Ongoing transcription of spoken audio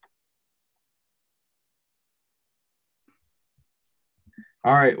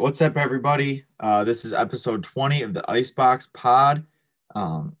All right, what's up, everybody? This is episode 20 of the Icebox Pod.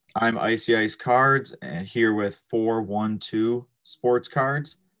 I'm Icy Ice Cards and here with 412 Sports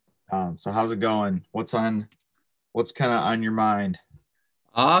Cards. So how's it going? What's kind of on your mind?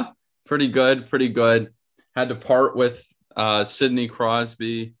 Pretty good, pretty good. Had to part with Sidney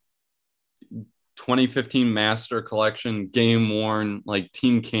Crosby 2015 Master Collection game worn like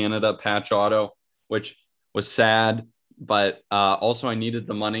Team Canada patch auto, which was sad, but also I needed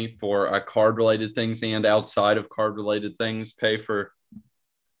the money for card related things and outside of card related things, pay for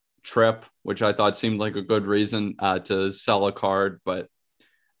trip, which I thought seemed like a good reason to sell a card, but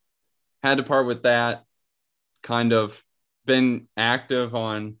had to part with that. Kind of been active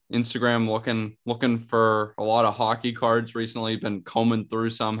on Instagram looking for a lot of hockey cards recently. Been combing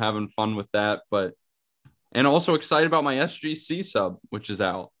through some, having fun with that, but and also excited about my SGC sub, which is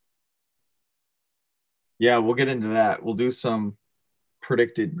out. Yeah, we'll get into that. We'll do some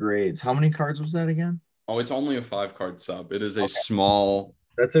predicted grades. How many cards was that again? Oh, it's only a 5 card sub. It is a Okay. small.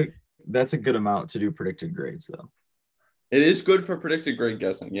 That's a good amount to do predicted grades though. It is good for predicted grade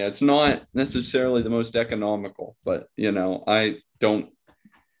guessing. Yeah, it's not necessarily the most economical, but I don't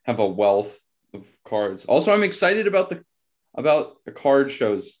have a wealth of cards. Also, I'm excited about the card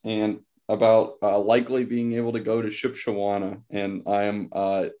shows and about likely being able to go to Shipshawana, and I am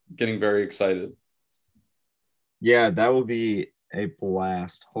getting very excited. Yeah, that will be a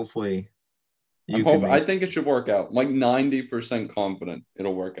blast. Hopefully you can I make. think it should work out. I'm like 90% confident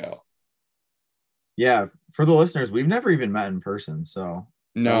it'll work out. Yeah, for the listeners, we've never even met in person, so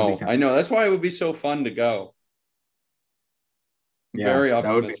that would be No, kind I know. That's why it would be so fun to go. I'm yeah, very that would be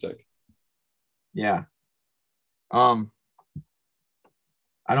optimistic. yeah. Um,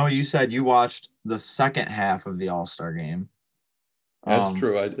 I know you said you watched the second half of the All-Star game. That's Um,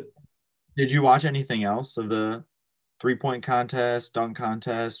 true. I did. did you watch anything else of the three-point contest, dunk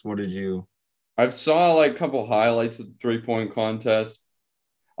contest? What did you? I've saw like a couple highlights of the 3 point contest.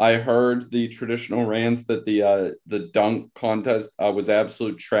 I heard the traditional rants that the dunk contest was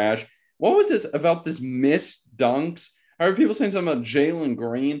absolute trash. What was this about this missed dunks? I heard people saying something about Jalen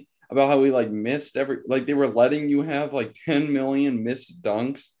Green about how he like missed every like they were letting you have like 10 million missed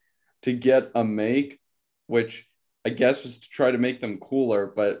dunks to get a make, which I guess was to try to make them cooler,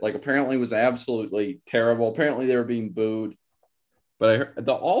 but like apparently was absolutely terrible. Apparently they were being booed. But I heard,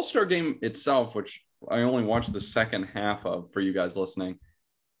 the All Star game itself, which I only watched the second half of for you guys listening,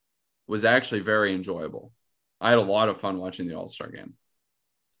 was actually very enjoyable. I had a lot of fun watching the All Star game.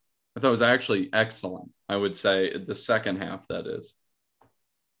 I thought it was actually excellent. I would say the second half, that is.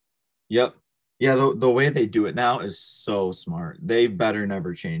 Yep. Yeah, the way they do it now is so smart. They better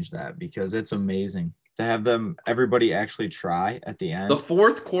never change that because it's amazing to have them everybody actually try at the The end.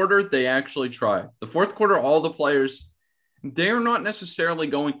 fourth quarter, they actually try. The fourth quarter, all the players, they're not necessarily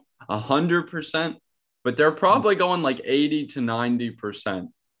going 100%, but they're probably going like 80 to 90%,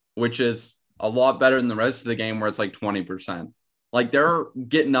 which is a lot better than the rest of the game where it's like 20%. Like they're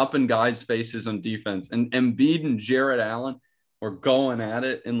getting up in guys' faces on defense, and Embiid and Jared Allen were going at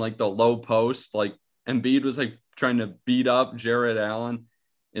it in like the low post. Like Embiid was like trying to beat up Jared Allen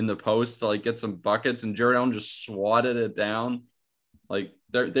in the post to like get some buckets, and Jared Allen just swatted it down. Like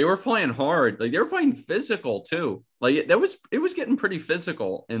they were playing hard. Like they were playing physical too. Like it was getting pretty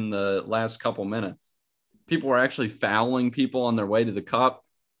physical in the last couple minutes. People were actually fouling people on their way to the cup,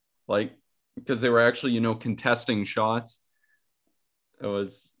 like because they were actually contesting shots. It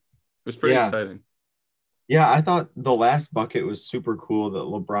was pretty Yeah. exciting. Yeah, I thought the last bucket was super cool that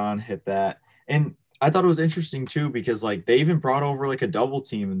LeBron hit that. And I thought it was interesting too because like they even brought over like a double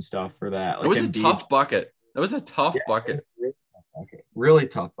team and stuff for that. That Like was a Embiid. tough bucket. That was a Yeah, tough it was bucket. a really tough bucket. Really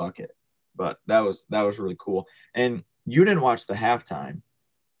tough bucket. But that was really cool. And you didn't watch the halftime,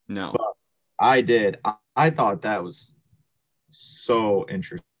 No. but I did. I thought that was so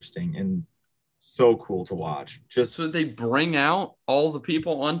interesting and so cool to watch. Just So they bring out all the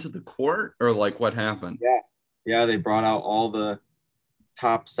people onto the court, or like what happened? yeah. Yeah, they brought out all the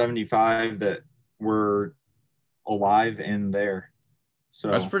top 75 that were alive in there.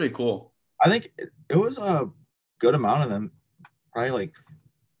 That's So pretty cool. I think it was a good amount of them, probably like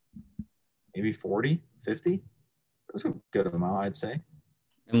maybe 40, 50. It was a good amount, I'd say.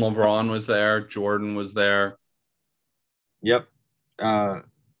 And LeBron was there. Jordan was there. Yep. Uh,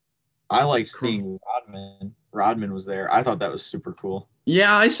 I liked seeing Rodman. Rodman was there. I thought that was super cool.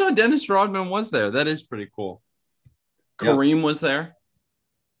 Yeah, I saw Dennis Rodman was there. That is pretty cool. Yep. Kareem was there.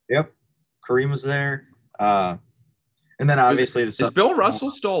 Yep. Kareem was there. Uh, and then Is obviously the is stuff. Bill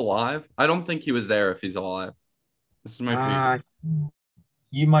Russell still alive? I don't think he was there if he's alive. This might be. Uh,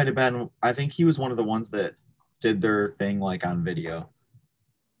 he might have been. I think he was one of the ones that did their thing like on video.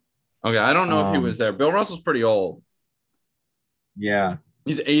 Okay, I don't know if he Um, was there. Bill Russell's pretty old. yeah,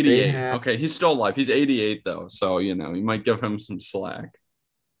 He's they 88. had, Okay, he's still alive. He's 88 though, so you might give him some slack.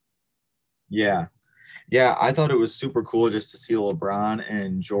 yeah, yeah. I thought it was super cool just to see LeBron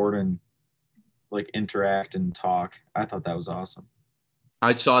and Jordan like interact and talk. I thought that was awesome.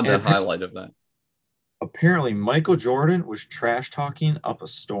 I saw And the highlight of that. apparently, Michael Jordan was trash talking up a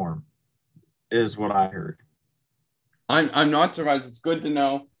storm, is what I heard. I'm not surprised. It's good to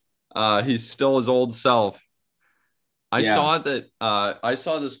know. He's still his old self. Yeah, I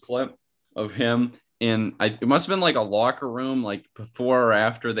saw this clip of him it must have been like a locker room, like before or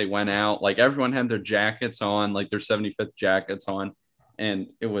after they went out. Like everyone had their jackets on, like their 75th jackets on. And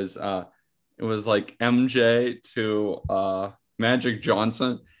it was like MJ to Magic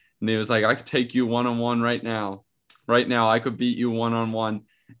Johnson. And he was like, I could take you one on one right now. Right now, I could beat you one on one.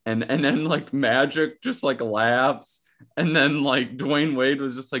 And then like Magic just like laughs. And then like Dwayne Wade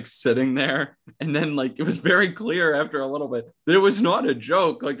was just like sitting there. And then like it was very clear after a little bit that it was not a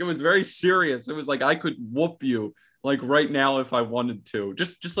joke. Like it was very serious. It was like I could whoop you like right now if I wanted to.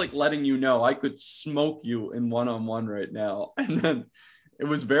 Just like letting you know I could smoke you in one on one right now. And then it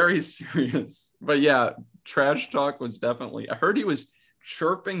was very serious. But yeah, trash talk was definitely. I heard he was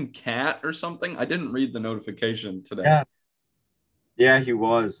chirping cat or something. I didn't read the notification today. yeah, yeah. He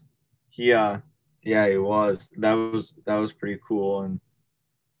was. He yeah, he was. That was pretty cool. And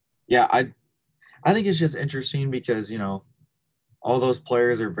yeah, I think it's just interesting because all those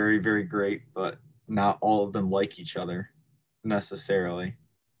players are very very great, but not all of them like each other necessarily.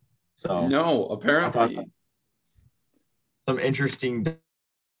 So No, I thought apparently. some interesting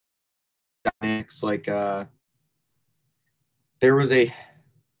dynamics like there was a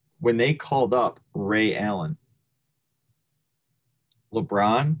when they called up Ray Allen,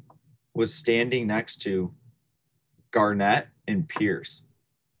 LeBron was standing next to Garnett and Pierce.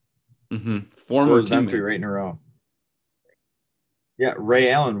 So it Former was them three right teammates. in a row. Yeah, Ray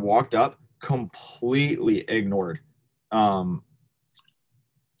Allen walked up, completely ignored um,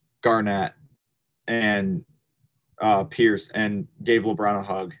 Garnett and Pierce, and gave LeBron a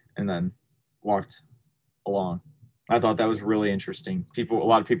hug, and then walked along. I thought that was really interesting. A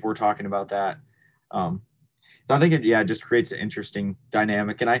lot of people were talking about that. Um, so I think it just creates an interesting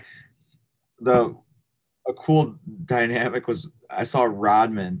dynamic. And the a cool dynamic was I saw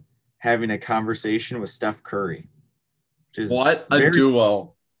Rodman having a conversation with Steph Curry, which is What a very,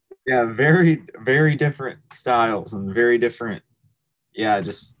 duo. very, very different styles and very different,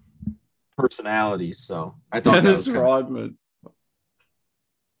 just personalities. So I thought that was Dennis kind of, Rodman.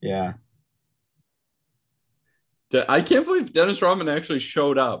 yeah, I can't believe Dennis Rodman actually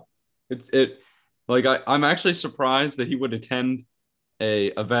showed up. It like I'm actually surprised that he would attend a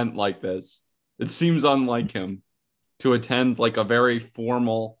event like this. It seems unlike him to attend like a very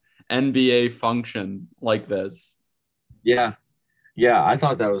formal NBA function like this. yeah, yeah. I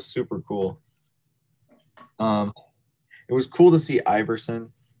thought that was super cool. Um, it was cool to see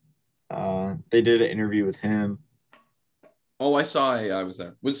Iverson. They did an interview with him. Oh, I was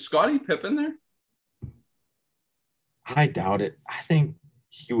there. Was Scottie Pippen there? I doubt it. I think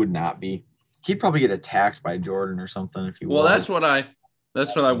he would not be. He'd probably get attacked by Jordan or something if he Well, was.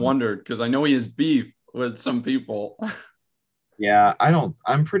 that's what I wondered because I know he has beef with some people. Yeah,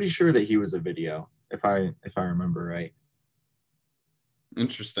 I'm pretty sure that he was a video, if I remember right.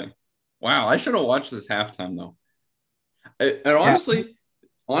 Interesting. Wow, I should have watched this halftime though. And Yeah, honestly,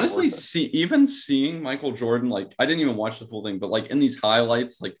 worth it. see even seeing Michael Jordan, like I didn't even watch the full thing, but like in these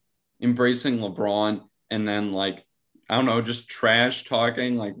highlights, like embracing LeBron and then like I don't know, just trash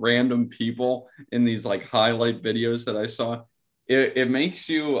talking like random people in these like highlight videos that I saw.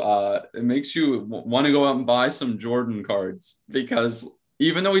 It makes you want to go out and buy some Jordan cards because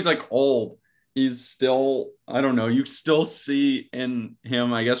even though he's like old, he's still I don't know, you still see in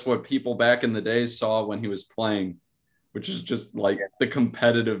him, I guess what people back in the day saw when he was playing, which is just like the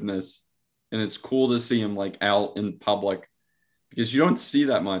competitiveness. And it's cool to see him like out in public because you don't see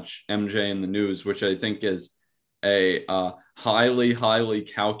that much MJ in the news, which I think is a highly, highly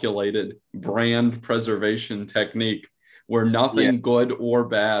calculated brand preservation technique where Yeah, nothing good or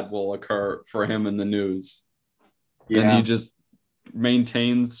bad will occur for him in the news. And he yeah. just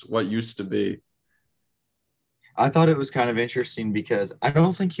maintains what used to be. I thought it was kind of interesting because I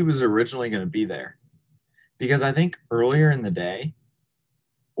don't think he was originally going to be there. Because I think earlier in the day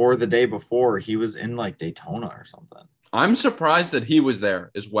or the day before, he was in like Daytona or something. I'm surprised that he was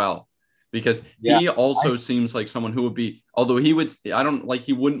there as well because Yeah, he I, also seems like someone who would be, although he would, I don't like,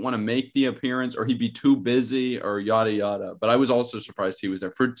 he wouldn't want to make the appearance or he'd be too busy or yada yada. But I was also surprised he was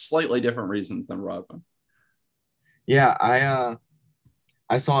there for slightly different reasons than Rodman. yeah,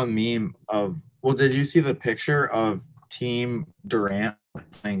 I saw a meme of, well, did you see the picture of Team Durant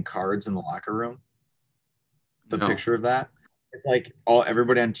playing cards in the locker room? The No. picture of that? It's like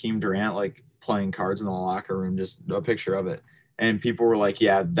everybody on Team Durant like playing cards in the locker room, just a picture of it. And people were like,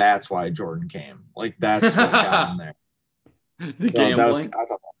 yeah, that's why Jordan came. Like that's what got him there. The So that was gambling. I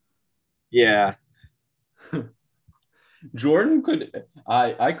thought, yeah. Jordan could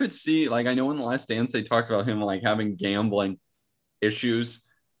I could see, like, I know in the Last Dance they talked about him like having gambling issues,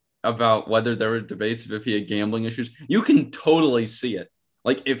 about whether there were debates of if he had gambling issues. You can totally see it.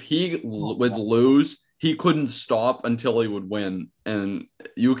 Like if he would lose, he couldn't stop until he would win, and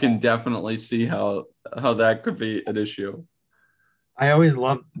you can definitely see how that could be an issue. I always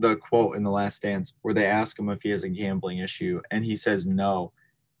love the quote in The Last Dance where they ask him if he has a gambling issue, and he says no.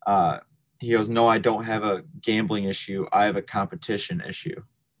 Uh, he goes, "No, I don't have a gambling issue. I have a competition issue."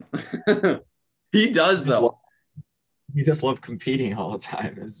 He does though. He just love competing all the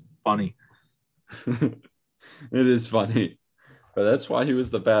time. It's funny. It is funny, but that's why he was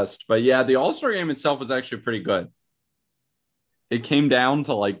the best. But yeah, the All-Star game itself was actually pretty good. It came down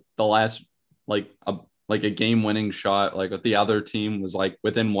to like the last, like a game-winning shot. Like the other team was like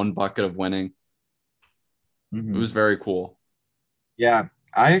within one bucket of winning. It Mm-hmm. was very cool. Yeah,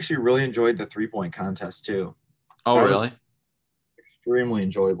 I actually really enjoyed the 3-point contest too. Oh, That was really? extremely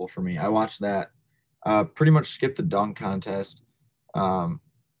enjoyable for me. I watched that. Pretty much skipped the dunk contest. Um,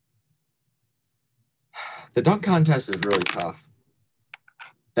 the dunk contest is really tough.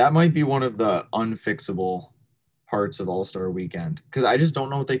 That might be one of the unfixable parts of All Star Weekend because I just don't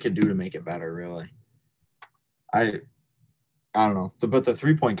know what they could do to make it better. Really, I I don't know. But the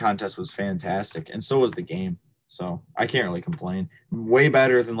 3-point contest was fantastic, and so was the game. So I can't really complain. Way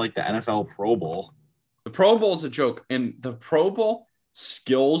better than like the NFL Pro Bowl. The Pro Bowl is a joke, and the Pro Bowl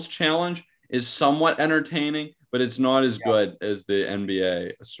skills challenge is somewhat entertaining, but it's not as Yeah, good as the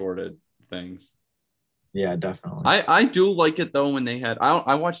NBA assorted things. yeah, definitely. I do like it though when they had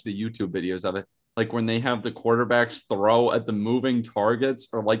I watched the YouTube videos of it, like when they have the quarterbacks throw at the moving targets,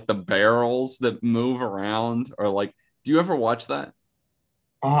 or like the barrels that move around, or like, do you ever watch that?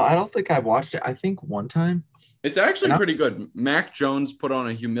 I don't think I've watched it. I think one time, It's and actually I pretty good. Mac Jones put on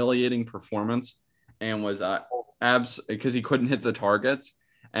a humiliating performance and was abs because he couldn't hit the targets,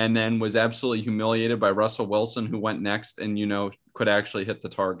 and then was absolutely humiliated by Russell Wilson, who went next and could actually hit the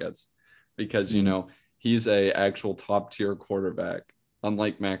targets, because mm, he's a actual top tier quarterback,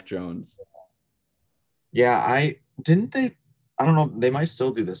 unlike Mac Jones. yeah, I didn't they. I don't know. They might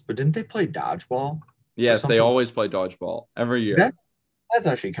still do this, but didn't they play dodgeball or Yes, they something? always play dodgeball every That year. that's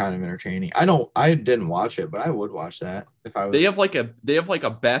actually kind of entertaining. I don't. I didn't watch it, but I would watch that if I They have was. a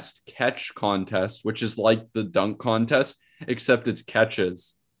best catch contest, which is like the dunk contest, except it's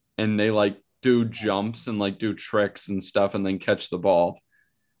catches, and they like do jumps and like do tricks and stuff, and then catch the ball,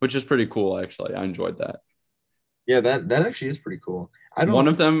 which is pretty cool. Actually, I enjoyed that. Yeah, that actually is pretty cool. I One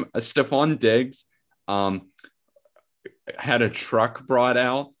don't. of them, Stephon Diggs, um, had a truck brought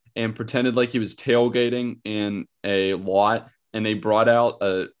out and pretended like he was tailgating in a lot, and they brought out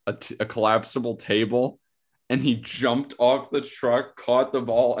a collapsible table, and he jumped off the truck, caught the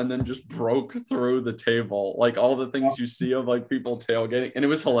ball, and then just broke through the table, like all the things you see of like people tailgating, and it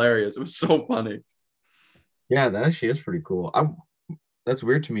was hilarious. It was so funny. Yeah, that actually is pretty cool. That's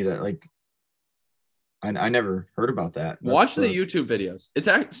weird to me that like I never heard about that. Watch the YouTube videos.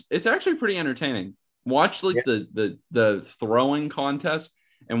 It's actually pretty entertaining. Watch Yeah, like the throwing contest,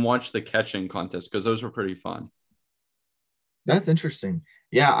 and watch the catching contest, because those were pretty fun. that's interesting.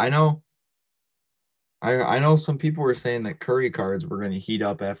 Yeah, I know. I know some people were saying that Curry cards were going to heat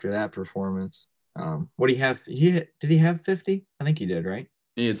up after that performance. What do you have? Did he have 50? I think he did, right?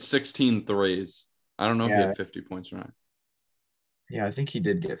 He had 16 threes. I don't know if he Yeah, had 50 points or not. yeah, I think he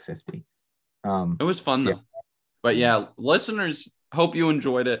did get 50. It was fun Yeah, though. But yeah, listeners, hope you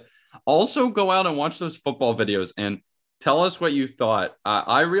enjoyed it. Also, go out and watch those football videos and tell us what you thought.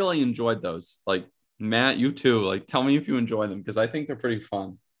 I really enjoyed those. Like, Matt, you too. Like, tell me if you enjoy them, because I think they're pretty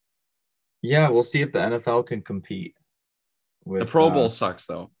fun. yeah, we'll see if the NFL can compete The with Pro Bowl sucks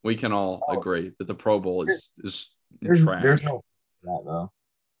though. We can all oh, agree that the Pro Bowl there- is there's trash. no that though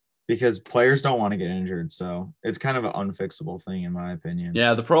because players don't want to get injured, so it's kind of an unfixable thing in my opinion.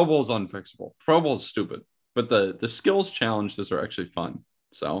 Yeah, the Pro Bowl is unfixable. Pro Bowl is stupid, but the skills challenges are actually fun.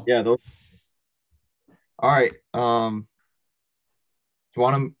 So Yeah, those. All right. Do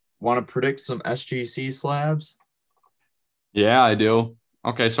you want to predict some SGC slabs? yeah, I do.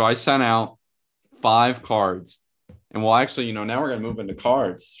 Okay, so I sent out 5 cards. And well, actually, now we're gonna move into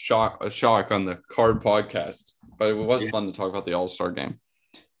cards. Shock on the card podcast. But it was Yeah. fun to talk about the All-Star game.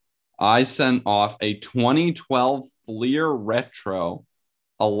 I sent off a 2012 Fleer Retro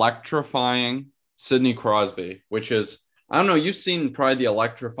electrifying Sidney Crosby, which is, I don't know, you've seen probably the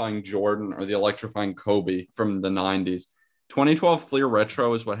electrifying Jordan or the electrifying Kobe from the 90s. 2012 Fleer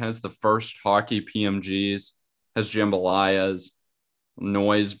Retro is what has the first hockey PMGs, has Jambalayas,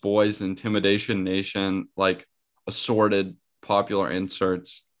 Noise Boys, Intimidation Nation, like assorted popular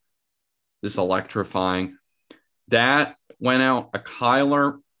inserts. This electrifying. That went out a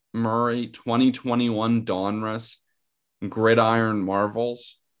Kyler Murray 2021 Donruss Gridiron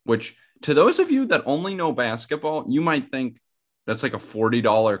Marvels, which to those of you that only know basketball, you might think that's like a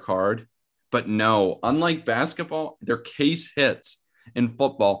 $40 card. But no, unlike basketball, they're case hits in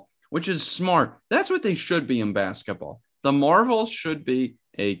football, which is smart. That's what they should be in basketball. The Marvels should be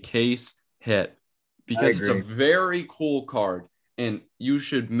a case hit because it's a very cool card and you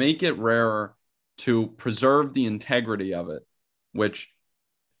should make it rarer to preserve the integrity of it, which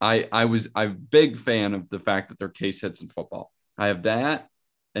I'm a big fan of the fact that they're case hits in football. I have that.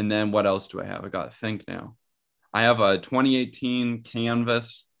 And then what else do I have? I got to think now. I have a 2018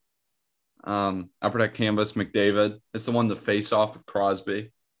 Canvas, Upper Deck Canvas McDavid. It's the one to face off with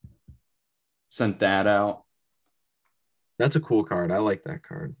Crosby. Sent that out. That's a cool card. I like that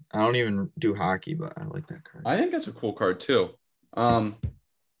card. I don't even do hockey, but I like that card. I think that's a cool card too. Oh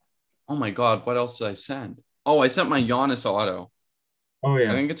my God, what else did I send? Oh, I sent my Giannis auto. Oh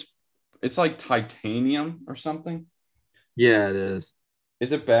yeah. I think it's like titanium or something. Yeah, it is.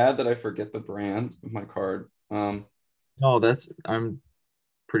 Is it bad that I forget the brand of my card? No, I'm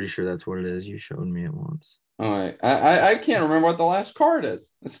pretty sure that's what it is. You showed me it once. All right. I can't remember what the last card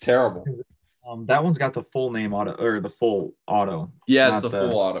is. It's terrible. That one's got the full name auto or the full auto. Yeah, it's the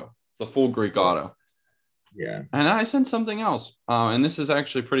full auto. It's the full Greek auto. Yeah. And I sent something else. And this is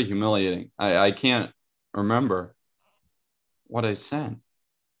actually pretty humiliating. I can't remember what I sent.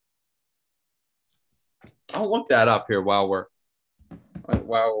 I'll look that up here while we're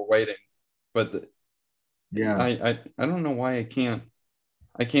waiting. But yeah, I don't know why I can't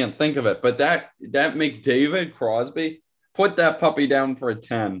think of it. But that McDavid Crosby, put that puppy down for a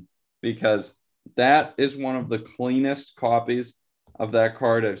 10 because that is one of the cleanest copies of that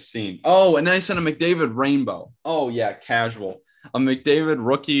card I've seen. Oh, and then I sent a McDavid Rainbow. Oh yeah, casual. A McDavid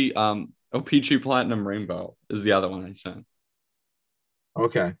rookie O-Pee-Chee Platinum Rainbow is the other one I sent.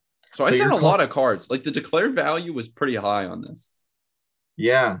 Okay. So I sent a lot of cards. Like the declared value was pretty high on this.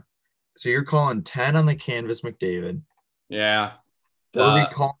 Yeah. So you're calling 10 on the Canvas McDavid. Yeah. What are we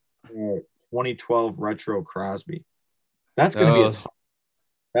calling 2012 Retro Crosby? That's going to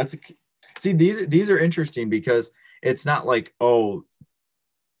be see, these are interesting because it's not like, oh,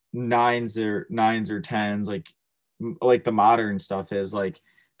 nines or tens, like the modern stuff is. Like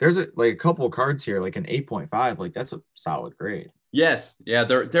there's a couple of cards here, like an 8.5. Like that's a solid grade. Yes. Yeah,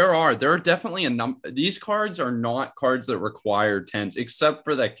 there are definitely a number. These cards are not cards that require 10s, except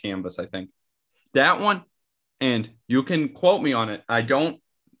for that Canvas, I think. That one, and you can quote me on it.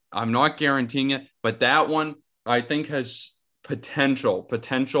 I'm not guaranteeing it, but that one I think has potential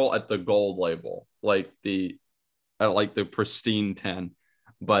at the gold label, like the pristine 10.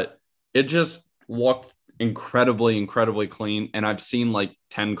 But it just looked incredibly clean. And I've seen like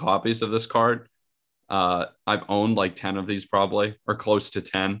 10 copies of this card. I've owned like 10 of these probably, or close to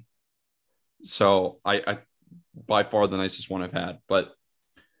 10. So I by far the nicest one I've had. But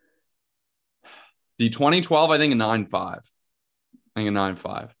the 2012, I think a 9.5. I think a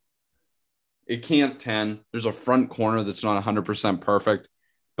 9.5. It can't 10. There's a front corner that's not 100% perfect.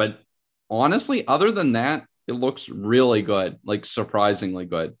 But honestly, other than that, it looks really good, like surprisingly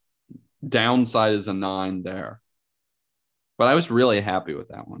good. Downside is a 9 there. But I was really happy with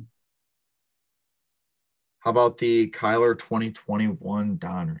that one. How about the Kyler 2021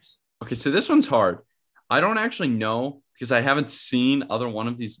 Donners? Okay, so this one's hard. I don't actually know because I haven't seen other one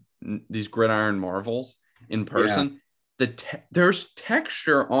of these Gridiron Marvels in person. Yeah. There's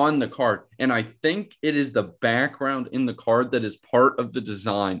texture on the card, and I think it is the background in the card that is part of the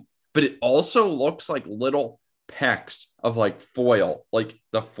design. But it also looks like little pecks of like foil, like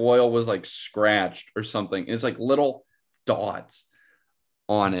the foil was like scratched or something. It's like little dots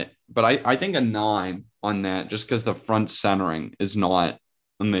on it. But I think a 9 on that just because the front centering is not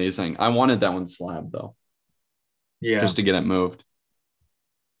amazing. I wanted that one slabbed though. Yeah. Just to get it moved.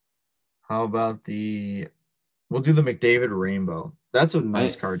 How about we'll do the McDavid Rainbow. That's a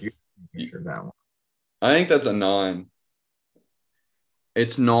nice card. You can picture that one. I think that's a 9.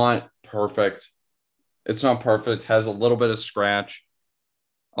 It's not perfect. It's not perfect. It has a little bit of scratch,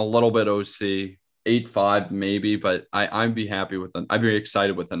 a little bit OC. 8.5 maybe, but I'd be happy with them. I'd be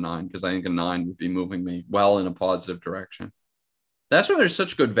excited with a 9 because I think a 9 would be moving me well in a positive direction. That's why there's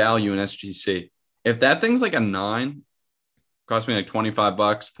such good value in SGC. If that thing's like a 9, Cost me like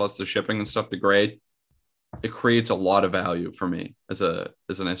 $25 plus the shipping and stuff to grade. It creates a lot of value for me as an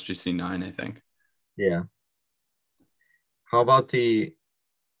SGC 9, I think. Yeah. How about the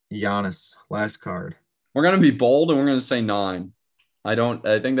Giannis last card? We're gonna be bold and we're gonna say 9. I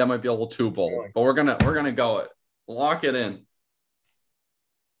think that might be a little too bold, but we're gonna go it. Lock it in.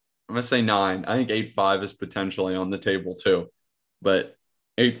 I'm gonna say 9. I think 8.5 is potentially on the table too, but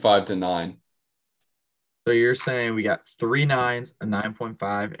 8.5 to 9. So you're saying we got 3 nines, a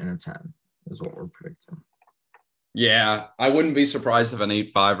 9.5, and a 10 is what we're predicting. Yeah, I wouldn't be surprised if an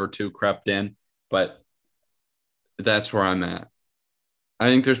 8.5 or 2 crept in, but that's where I'm at. I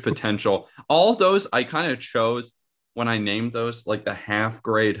think there's potential. All of those I kind of chose when I named those like the half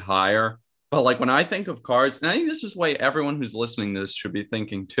grade higher. But like when I think of cards, and I think this is the way everyone who's listening to this should be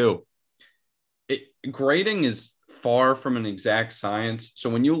thinking too. Grading is far from an exact science. So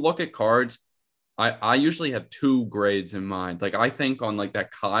when you look at cards, I usually have 2 grades in mind. Like I think on like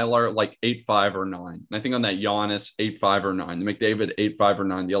that Kyler, like 8.5 or 9. And I think on that Giannis, 8.5 or 9. The McDavid, 8.5 or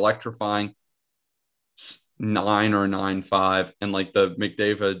 9. The electrifying, 9 or 9.5, and like the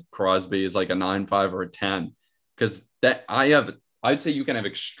McDavid Crosby is like a 9.5 or a 10. Because that I'd say you can have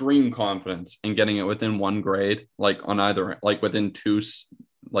extreme confidence in getting it within 1 grade, like on either, like within 2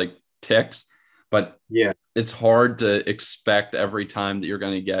 like ticks. But Yeah. it's hard to expect every time that you're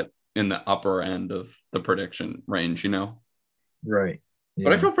going to get in the upper end of the prediction range, Right. But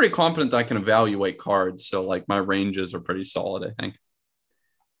I Yeah. feel pretty confident that I can evaluate cards. So like my ranges are pretty solid, I think.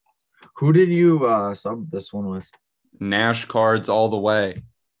 Who did you sub this one with? Nash cards all the way.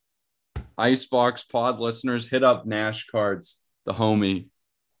 Icebox pod listeners, hit up Nash cards, the homie.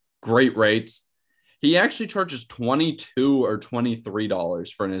 Great rates. He actually charges $22 or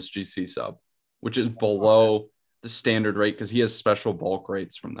 $23 for an SGC sub, which is below the standard rate because he has special bulk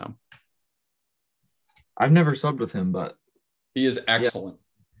rates from them. I've never subbed with him, but he is excellent.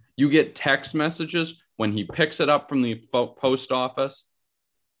 You get text messages when he picks it up from the post office,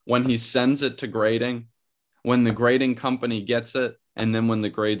 when he sends it to grading, when the grading company gets it, and then when the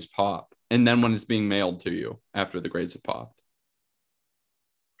grades pop, and then when it's being mailed to you after the grades have popped.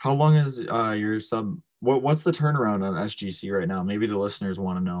 How long is your sub? What's the turnaround on SGC right now? Maybe the listeners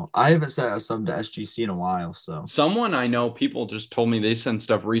want to know. I haven't sent a sub to SGC in a while, so someone I know, people just told me they sent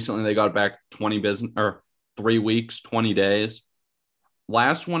stuff recently. They got back 20 business or 3 weeks, 20 days.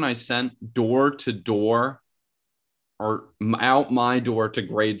 Last one I sent door to door, or out my door to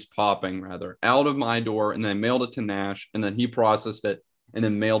grades popping, rather out of my door, and then mailed it to Nash, and then he processed it and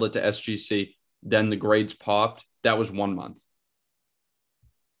then mailed it to SGC. Then the grades popped. That was 1 month.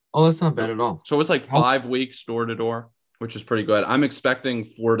 Oh, that's not bad at all. So it was like 5 weeks door to door, which is pretty good. I'm expecting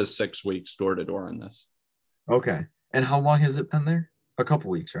 4 to 6 weeks door to door on this. Okay. And how long has it been there? A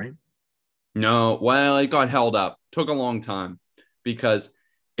couple weeks, right? No, well, it got held up. Took a long time because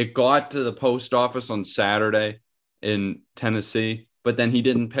it got to the post office on Saturday in Tennessee, but then he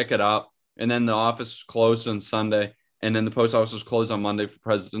didn't pick it up. And then the office was closed on Sunday. And then the post office was closed on Monday for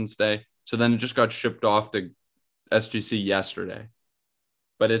President's Day. So then it just got shipped off to SGC yesterday.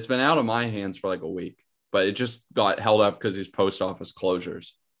 But it's been out of my hands for like a week. But it just got held up because these post office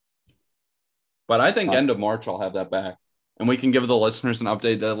closures. But I think end of March I'll have that back. And we can give the listeners an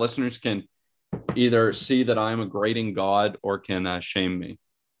update. The listeners can either see that I'm a grading god or can shame me.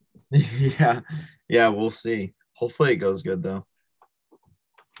 Yeah, we'll see. Hopefully it goes good, though.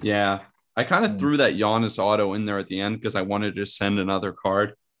 Yeah. I kind of threw that Giannis auto in there at the end because I wanted to send another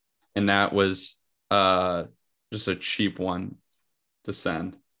card. And that was just a cheap one to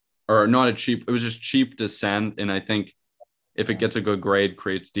send. Or not a cheap, it was just cheap to send. And I think if it gets a good grade,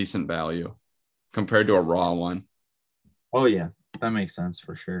 creates decent value compared to a raw one. Oh, yeah. That makes sense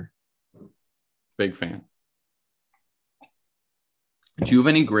for sure. Big fan. Do you have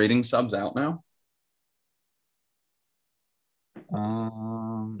any grading subs out now?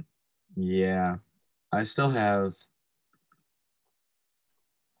 Yeah. I still have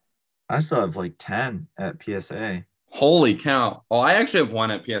like 10 at PSA. Holy cow. Oh, I actually have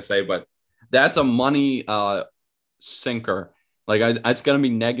 1 at PSA, but that's a money sinker. Like it's going to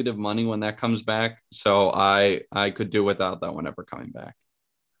be negative money when that comes back. So I could do without that one ever coming back.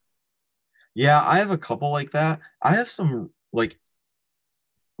 Yeah, I have a couple like that. I have some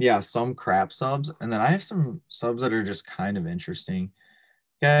some crap subs, and then I have some subs that are just kind of interesting.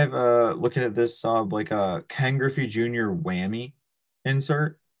 I have looking at this sub like a Ken Griffey Jr. whammy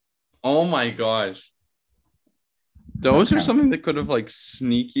insert. Oh my gosh. Those are something that could have like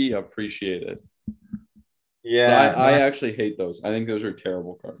sneaky appreciated. Yeah, I actually hate those. I think those are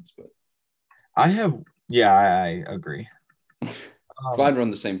terrible cards, but I agree. Glad we're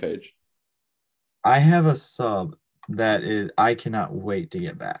on the same page. I have a sub that is I cannot wait to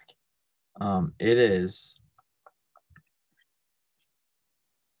get back. It is.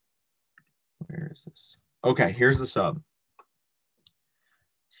 Where is this? Okay, here's the sub.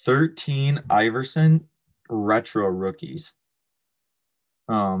 13 Iverson retro rookies.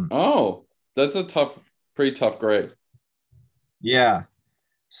 Oh, that's a pretty tough grade. Yeah.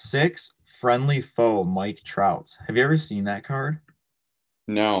 6 friendly foe Mike Trouts. Have you ever seen that card?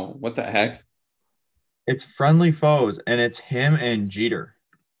 No, what the heck? It's friendly foes, and it's him and Jeter.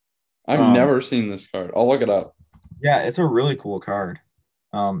 I've Um, never seen this card. I'll look it up. yeah, it's a really cool card.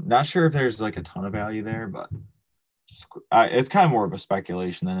 Not sure if there's like a ton of value there, but it's kind of more of a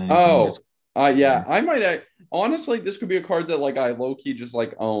speculation than anything. Oh, Just yeah, I might honestly, this could be a card that like I low key just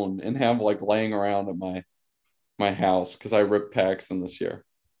like own and have like laying around at my house because I ripped packs in this year.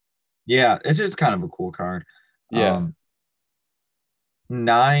 yeah, it's just kind of a cool card. Yeah.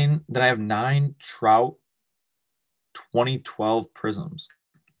 9. Then I have 9 Trout 2012 Prisms.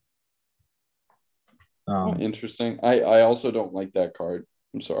 Oh, interesting. I also don't like that card.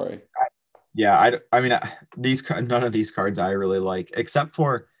 I'm sorry. Yeah, I mean these none of these cards I really like except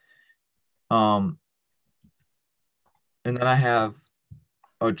for and then I have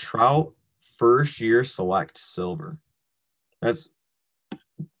a Trout first year select silver. That's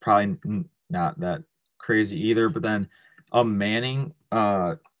probably not that crazy either, but then a Manning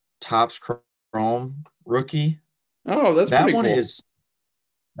Topps Chrome rookie. Oh, that's That pretty one cool. is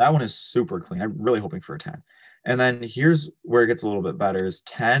super clean. I'm really hoping for a 10. And then here's where it gets a little bit better is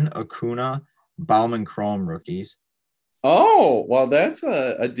 10 Acuna Bauman Chrome rookies. Oh, well, that's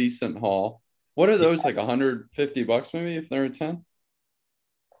a decent haul. What are those like $150 maybe if they're a 10?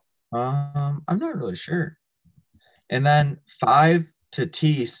 I'm not really sure. And then 5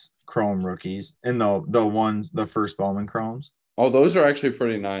 Tatis Chrome rookies in the first Bowman Chromes. Oh, those are actually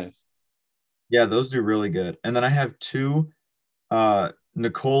pretty nice. Yeah, those do really good. And then I have 2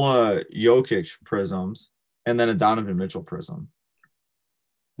 Nikola Jokic prisms and then a Donovan Mitchell prism.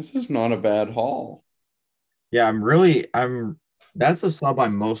 This is not a bad haul. Yeah, I'm that's the sub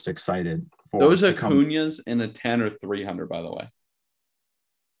I'm most excited for Those to come. Acuñas in a 10 or 300, by the way.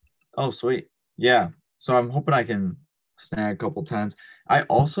 Oh, sweet. Yeah. So I'm hoping I can snag a couple tens. I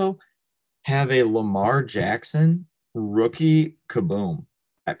also have a Lamar Jackson rookie kaboom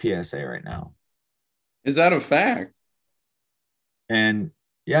at PSA right now. Is that a fact? And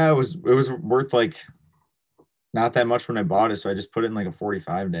yeah, it was worth like not that much when I bought it, so I just put it in like a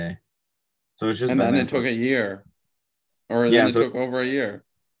 45 day. So it's just And been then there it for took a year, or then yeah, it so took over a year.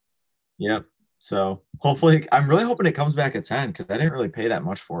 yep. So hopefully I'm really hoping it comes back at 10 because I didn't really pay that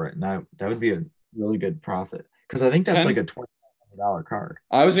much for it. And that would be a really good profit. Because I think that's like 10? a $20 card.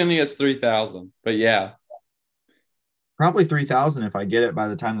 I was going to guess 3,000, but yeah, Probably 3,000 if I get it by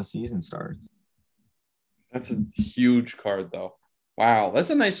the time the season starts. that's a huge card, though. Wow, that's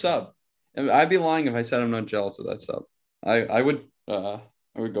a nice sub. And I'd be lying if I said I'm not jealous of that sub. I would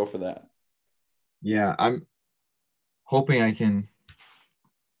go for that. Yeah, I'm hoping I can.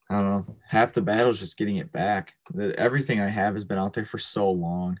 I don't know. Half the battle is just getting it back. Everything I have has been out there for so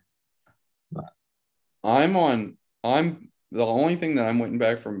long. But I'm the only thing that I'm waiting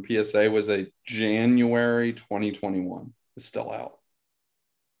back from PSA was a January 2021. It's still out.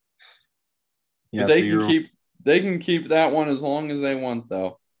 But yeah, so you're they can keep that one as long as they want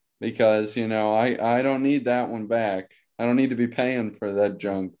though. Because I don't need that one back. I don't need to be paying for that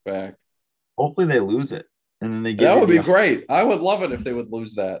junk back. hopefully they lose it, and then they give That you would the be great. I would love it if they would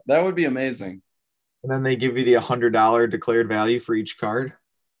lose that. That would be amazing. and then they give you the $100 declared value for each card.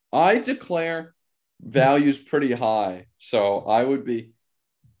 I declare values pretty high. So I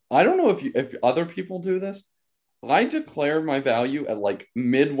don't know if other people do this. I declare my value at like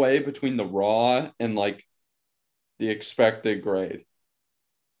midway between the raw and like the expected grade.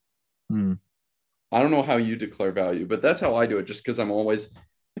 Hmm. I don't know how you declare value, but that's how I do it just because I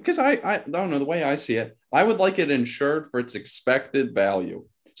don't know the way I see it. I would like it insured for its expected value.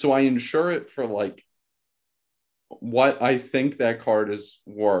 So I insure it for like what I think that card is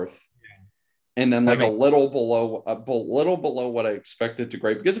worth. And then That like makes a little below what I expected to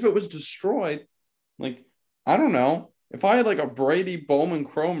grade. Because if it was destroyed, like I don't know, if I had like a Brady Bowman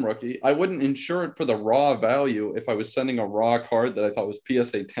Chrome rookie, I wouldn't insure it for the raw value if I was sending a raw card that I thought was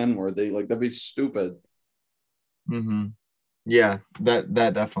PSA 10 worthy. Like that'd be stupid. Mm-hmm. Yeah, that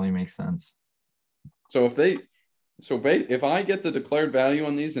definitely makes sense. So if I get the declared value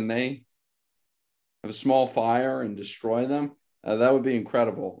on these and they have a small fire and destroy them, that would be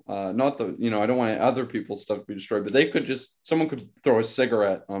incredible. Not the I don't want other people's stuff to be destroyed, but someone could throw a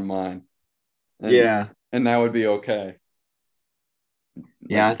cigarette on mine, and Yeah, that would be okay.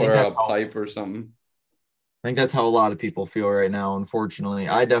 yeah, Like I put think out that's a all. pipe or something. I think that's how a lot of people feel right now. Unfortunately,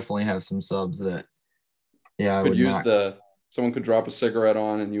 I definitely have some subs that, yeah, I Could would use not. the someone could drop a cigarette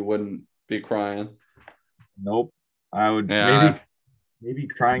on and you wouldn't be crying. Nope. I would Yeah. maybe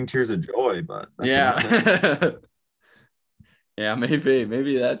crying tears of joy, but that's about it. Yeah. Yeah,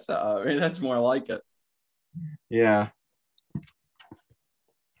 maybe that's more like it. Yeah.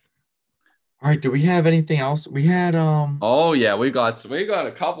 All right. Do we have anything else? We had Oh yeah, we got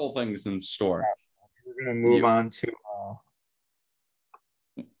a couple things in store. we're gonna move You, on to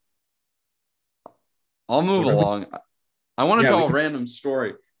I'll move what are the along. I want to yeah, we tell a can random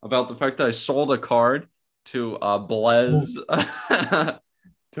story about the fact that I sold a card to Blaze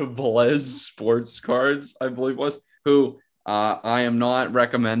to Blaze Sports Cards, I believe was, who I am not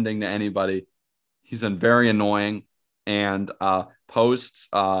recommending to anybody. He's been very annoying and posts.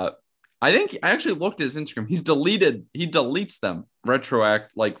 I think I actually looked at his Instagram. He deletes them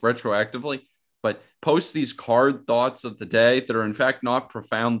retroactively, but posts these card thoughts of the day that are in fact not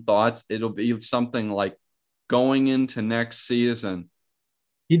profound thoughts. It'll be something like going into next season,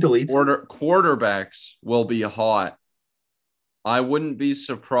 he deletes them? quarterbacks will be hot. I wouldn't be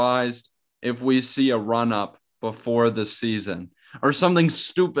surprised if we see a run up before the season or something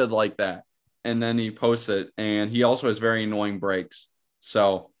stupid like that. And then he posts it, and he also has very annoying breaks.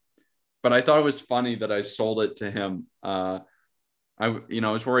 So, but I thought it was funny that I sold it to him. I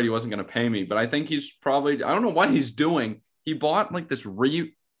was worried he wasn't going to pay me, but I think he's probably, I don't know what he's doing. He bought like this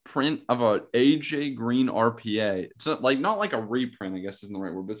reprint of a AJ Green RPA. It's not like a reprint, I guess isn't the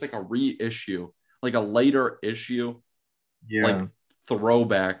right word, but it's like a reissue, like a later issue, like Yeah.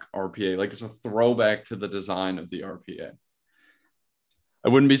 throwback RPA. Like it's a throwback to the design of the RPA. I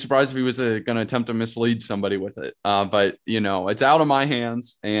wouldn't be surprised if he was going to attempt to mislead somebody with it. But it's out of my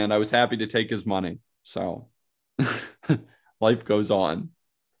hands, and I was happy to take his money. So life goes on.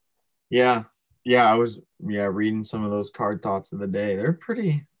 Yeah. Yeah, I was reading some of those card thoughts of the day. They're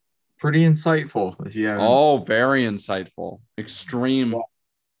pretty insightful if you haven't. Oh, very insightful. Extreme. Well,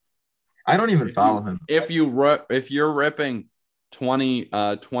 I don't even If follow you him. if you're ripping 20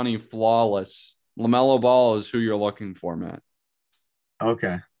 flawless, LaMelo Ball is who you're looking for, Matt.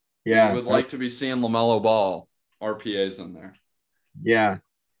 Okay. You Yeah, would like that's to be seeing LaMelo Ball RPAs in there. yeah.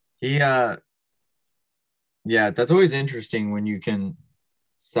 He yeah, that's always interesting when you can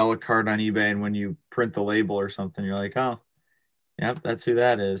sell a card on eBay and when you print the label or something, you're like, oh, yep, that's who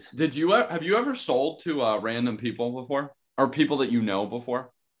that is. Have you ever sold to random people before, or people that you know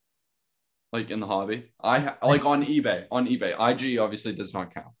before, like in the hobby? I, Like on eBay. On eBay, IG obviously does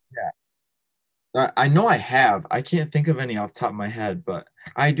not count. yeah. I know I have. I can't think of any off the top of my head, but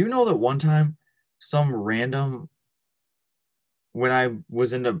I do know that one time some random when I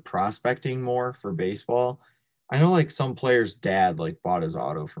was into prospecting more for baseball, I know like some player's dad like bought his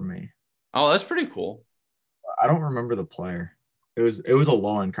auto for me. Oh, that's pretty cool. I don't remember the player. It was a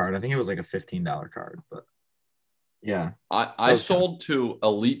low end card. I think it was like a $15 card, but yeah, that I was kind of sold to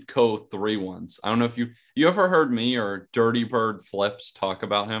Elite Co 3 once. I don't know if you ever heard me or Dirty Bird Flips talk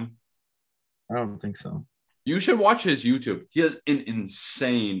about him. I don't think so. You should watch his YouTube. He has an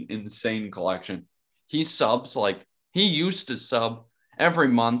insane collection. He used to sub every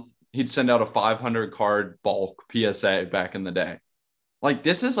month. He'd send out a 500 card bulk PSA back in the day. Like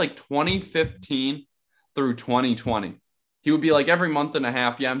this is like 2015 through 2020. He would be like every month and a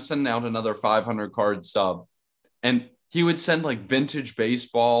half, yeah, I'm sending out another 500 card sub. And he would send like vintage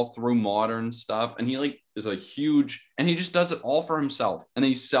baseball through modern stuff. And he like is a huge, and he just does it all for himself. And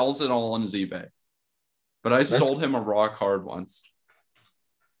he sells it all on his eBay. But I That's sold him a raw card once.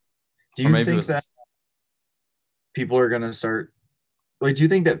 do Or you maybe it think was that people are gonna start like do you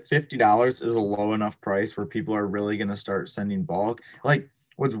think that $50 is a low enough price where people are really gonna start sending bulk? Like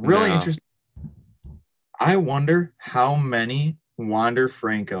what's really no. interesting, I wonder how many Wander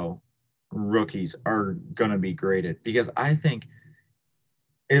Franco rookies are gonna be graded because I think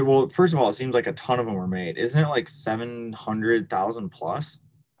it will first of all, it seems like a ton of them were made. Isn't it like 700,000 plus?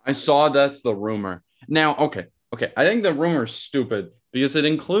 I saw that's the rumor. Now, okay. I think the rumor's stupid because it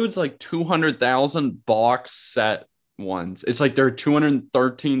includes like 200,000 box set ones. It's like there are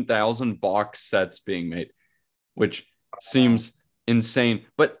 213,000 box sets being made, which seems insane.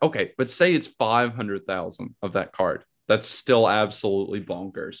 But say it's 500,000 of that card. That's still absolutely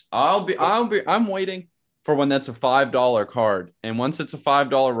bonkers. I'm waiting for when that's a $5 card. And once it's a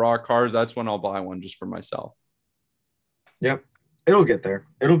 $5 raw card, that's when I'll buy one just for myself. Yep. It'll get there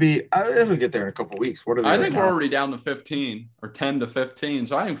in a couple weeks. What are they I right think we're now? already down to 15 or 10 to 15.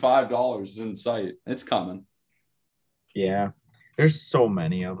 So I think $5 is in sight. It's coming. Yeah. There's so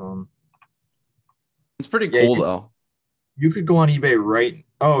many of them. It's pretty Yeah, cool though. you could go on eBay right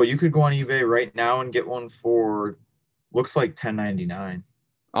Oh, you could go on eBay right now and get one for looks like 10.99.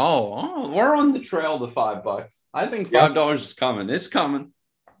 We're on the trail to $5. I think Yep. $5 is coming. It's coming.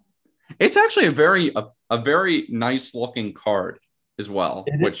 It's actually a very nice looking card as well,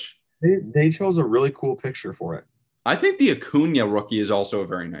 It is. which They chose a really cool picture for it. I think the Acuna rookie is also a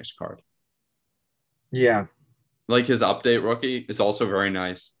very nice card. Yeah. Like his update rookie is also very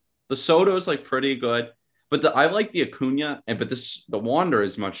nice. The Soto is like pretty good, but I like the Acuna, and but the Wander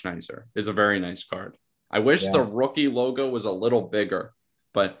is much nicer. It's a very nice card. I wish the Yeah. rookie logo was a little bigger,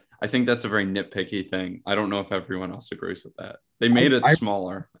 but I think that's a very nitpicky thing. I don't know if everyone else agrees with that. They I made it I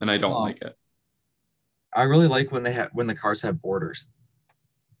smaller, and I don't um, like it. I really like when the cars have borders.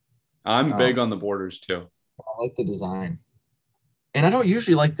 I'm big Um, on the borders too. I like the design, and I don't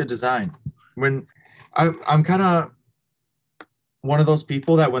usually like the design. When I'm kind of one of those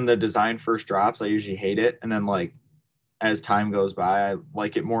people that when the design first drops, I usually hate it, and then like as time goes by, I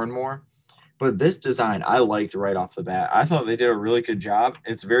like it more and more. But this design, I liked right off the bat. I thought they did a really good job.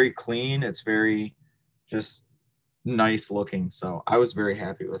 It's very clean. It's very just nice looking. So I was very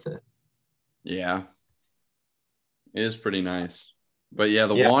happy with it. Yeah, it is pretty nice. But yeah,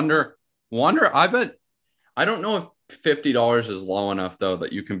 the Yeah, Wander, I bet I don't know if $50 is low enough though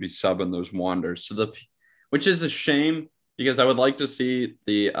that you can be subbing those Wanders. Which is a shame because I would like to see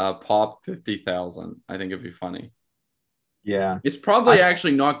the pop 50,000. I think it'd be funny. yeah. It's probably I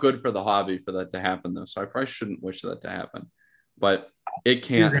actually not good for the hobby for that to happen though, so I probably shouldn't wish that to happen. But it you're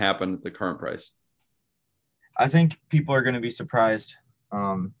can't gonna, happen at the current price. I think people are going to be surprised.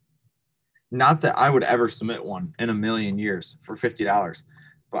 Um, Not that I would ever submit one in a million years for $50,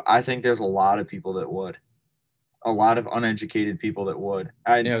 but I think there's a lot of people that would. A lot of uneducated people that would.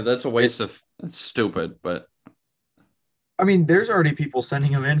 Yeah, that's a It, waste of that's stupid, but I mean, there's already people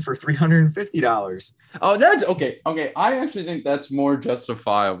sending them in for $350. oh, that's okay. Okay, I actually think that's more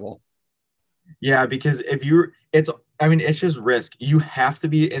justifiable. Yeah, because if you're, it's, I mean, it's just risk. You have to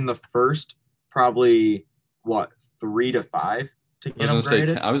be in the first probably what 3 to 5 to I get was them gonna say 10,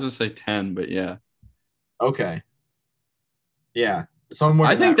 graded. I was gonna say 10, but yeah. Okay, yeah, somewhere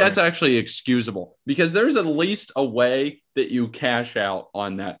I in think that that's range. actually excusable because there's at least a way that you cash out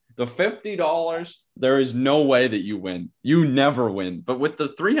on that. The $50, there is no way that you win. You never win. But with the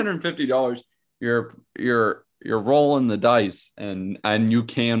 $350, you're rolling the dice and you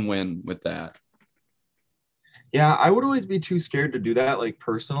can win with that. Yeah, I would always be too scared to do that, like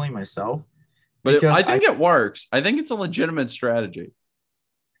personally myself, But because I think it works. I think it's a legitimate strategy.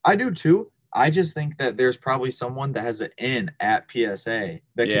 I do too. I just think that there's probably someone that has an in at PSA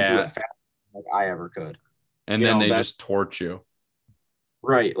that can do it Yeah. fast like I ever could. And You then know, they that just torch you.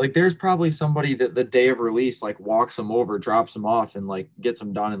 right. Like there's probably somebody that the day of release like walks them over, drops them off, and like gets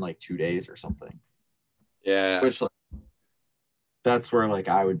them done in like 2 days or something. Yeah. Which like, that's where like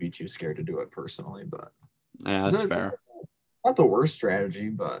I would be too scared to do it personally. But Yeah, it's that's fair. not the worst strategy,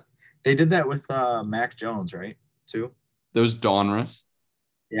 but they did that with Mac Jones, right? Too. Those Donruss.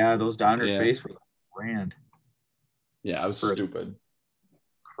 Yeah, those Donruss Yeah. base were grand Yeah, I was for stupid.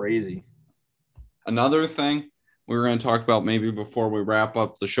 crazy. Another thing we were going to talk about maybe before we wrap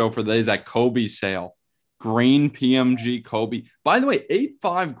up the show for the day is that Kobe sale. Green PMG Kobe. By the way,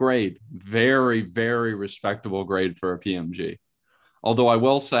 8.5 grade. Very, very respectable grade for a PMG. Although I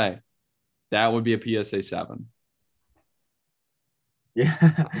will say that would be a PSA 7. Yeah.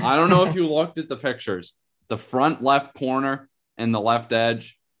 I don't know if you looked at the pictures. The front left corner and the left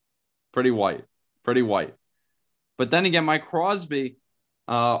edge, pretty white. Pretty white. But then again, my Crosby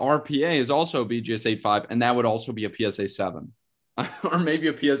RPA is also a BGS 8.5, and that would also be a PSA 7 or maybe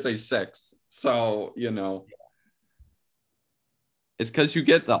a PSA 6. So, it's because you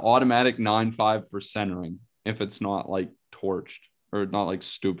get the automatic 9.5 for centering if it's not like torched or not like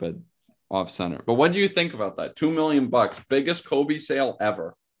stupid off center. But what do you think about that? $2 million, biggest Kobe sale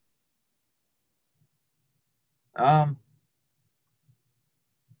ever. Um,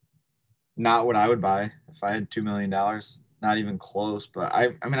 Not what I would buy if I had $2 million. Not even close. But I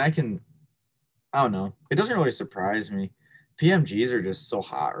mean, I don't know. It doesn't really surprise me. PMGs are just so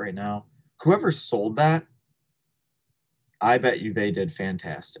hot right now. Whoever sold that, I bet you they did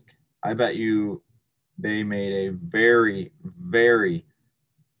fantastic. I bet you they made a very, very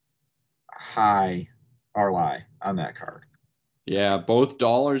high ROI on that card. Yeah, both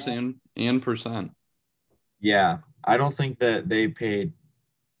dollars and percent. Yeah, I don't think that they paid.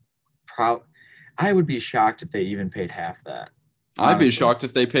 Pro- I would be shocked if they even paid half that. I'd be Honestly, shocked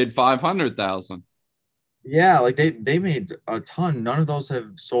if they paid 500,000. yeah, like they made a ton. None of those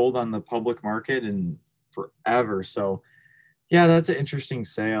have sold on the public market in forever. So yeah, that's an interesting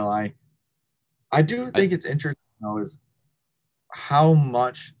sale. I do I think it's interesting though. Is how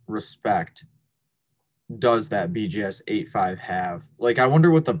much respect does that BGS 85 have? Like, I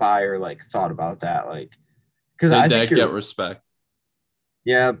wonder what the buyer like thought about that. Like, because Did I think that get you're, respect?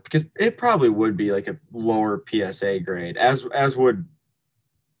 yeah, because it probably would be like a lower PSA grade, as would,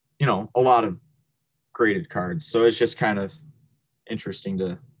 a lot of graded cards. So it's just kind of interesting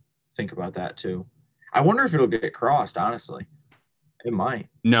to think about that too. I wonder if it'll get crossed, honestly. It might.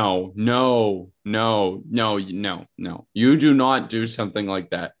 No, no, no, no, no, no. You do not do something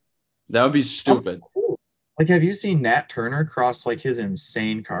like that. That would be Oh, stupid. cool. Like, have you seen Nat Turner cross like his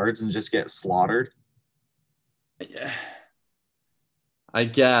insane cards and just get slaughtered? I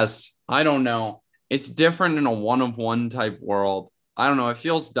guess. I don't know. It's different in a one of one type world. I don't know. It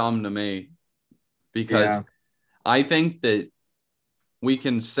feels dumb to me because Yeah. I think that we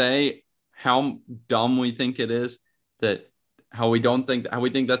can say how dumb we think it is, that how we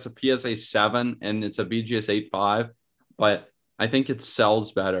think that's a PSA 7 and it's a BGS 8.5, but I think it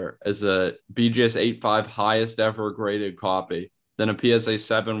sells better as a BGS 8.5 highest ever graded copy than a PSA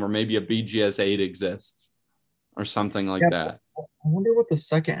 7 where maybe a BGS 8 exists or something like Yeah. that. I wonder what the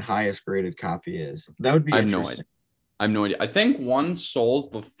second highest graded copy is. That would I be have no idea. interesting. I have no idea. I think one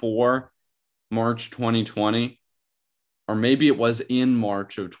sold before March 2020, or maybe it was in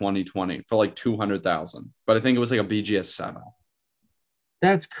March of 2020 for like 200,000. But I think it was like a BGS 7.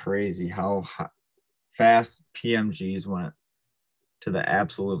 That's crazy how fast PMGs went to the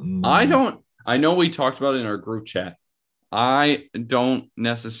absolute moon. I know we talked about it in our group chat. I don't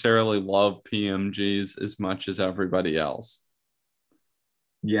necessarily love PMGs as much as everybody else.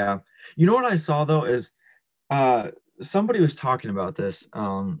 Yeah. You know what I saw though is uh somebody was talking about this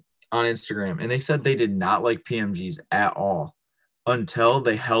on Instagram and they said they did not like PMGs at all until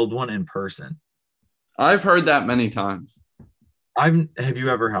they held one in person. I've heard that many times. I've Have you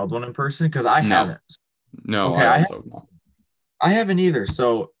ever held one in person? Because I No, haven't. no, Okay, I also not. I haven't either.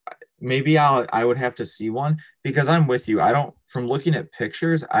 So maybe I would have to see one because I'm with you. I don't From looking at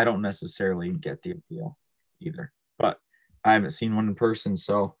pictures, I don't necessarily get the appeal either. But I haven't seen one in person,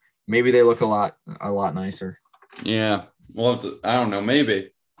 so maybe they look a lot nicer. Yeah, I don't know,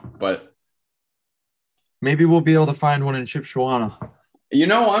 maybe, but Maybe we'll be able to find one in Shipshawana.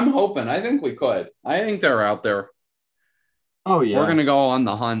 I'm hoping. I think we could. I think they're out there. Oh We're yeah. gonna go on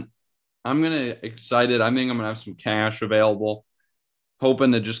the hunt. I'm gonna excited. I think I'm gonna have some cash available.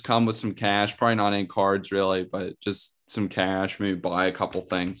 Hoping to just come with some cash. Probably not any cards really, but just some cash. Maybe buy a couple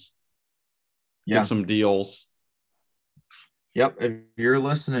things. Get Yeah. some deals. Yep. If you're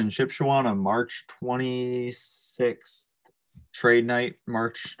listening, Shipshawana, March 26th, trade night,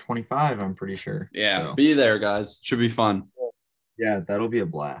 March 25, I'm pretty sure. Yeah, So be there, guys. Should be fun. yeah, that'll be a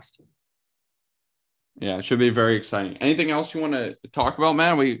blast. Yeah, it should be very exciting. Anything else you want to talk about,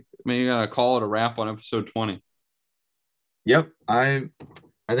 man? We maybe gonna call it a wrap on episode 20. Yep. I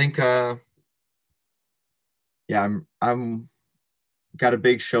think yeah, I'm got a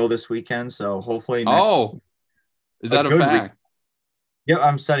big show this weekend, so hopefully next Oh, is a that a good week. fact? Yep,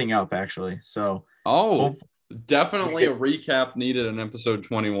 I'm setting up actually. So Oh, hopefully definitely a recap needed in episode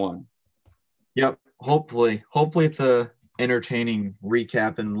 21. yep, hopefully it's a entertaining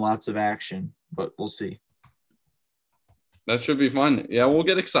recap and lots of action, but we'll see. That should be fun. Yeah, we'll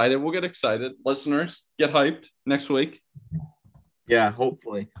get excited. We'll get excited. Listeners, get hyped next week. Yeah,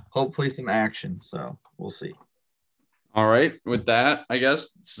 hopefully some action. So we'll see. All right. With that, I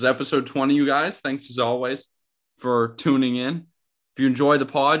guess this is episode 20, you guys. Thanks as always for tuning in. If you enjoy the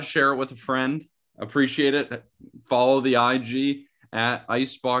pod, share it with a friend. Appreciate it. Follow the IG at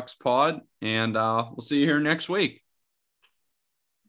Icebox Pod, and we'll see you here next week.